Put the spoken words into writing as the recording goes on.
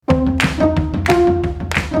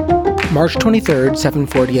March 23rd,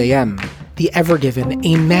 7:40 a.m. The Ever Given,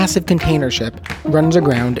 a massive container ship, runs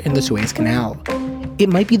aground in the Suez Canal. It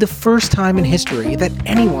might be the first time in history that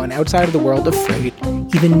anyone outside of the world of freight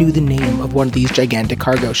even knew the name of one of these gigantic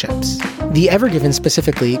cargo ships. The Ever Given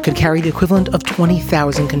specifically could carry the equivalent of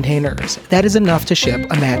 20,000 containers. That is enough to ship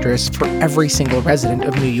a mattress for every single resident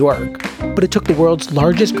of New York. But it took the world's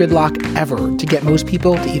largest gridlock ever to get most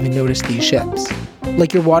people to even notice these ships.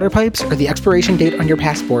 Like your water pipes or the expiration date on your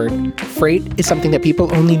passport, freight is something that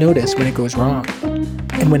people only notice when it goes wrong.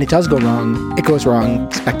 And when it does go wrong, it goes wrong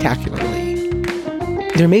spectacularly.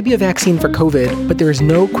 There may be a vaccine for COVID, but there is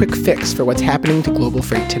no quick fix for what's happening to global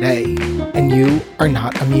freight today. And you are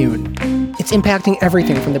not immune. It's impacting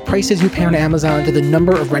everything from the prices you pay on Amazon to the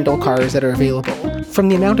number of rental cars that are available. From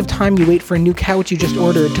the amount of time you wait for a new couch you just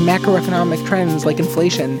ordered to macroeconomic trends like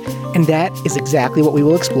inflation. And that is exactly what we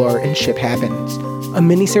will explore in Ship Happens, a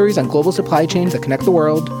miniseries on global supply chains that connect the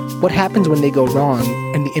world, what happens when they go wrong,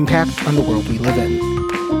 and the impact on the world we live in.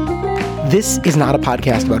 This is not a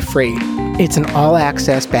podcast about freight. It's an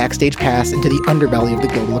all-access backstage pass into the underbelly of the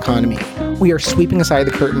global economy. We are sweeping aside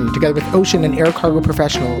the curtain together with ocean and air cargo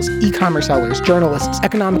professionals, e-commerce sellers, journalists,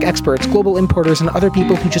 economic experts, global importers, and other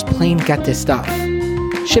people who just plain get this stuff.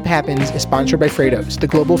 Ship Happens is sponsored by Freightos, the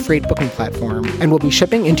global freight booking platform, and will be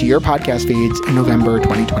shipping into your podcast feeds in November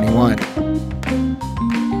 2021.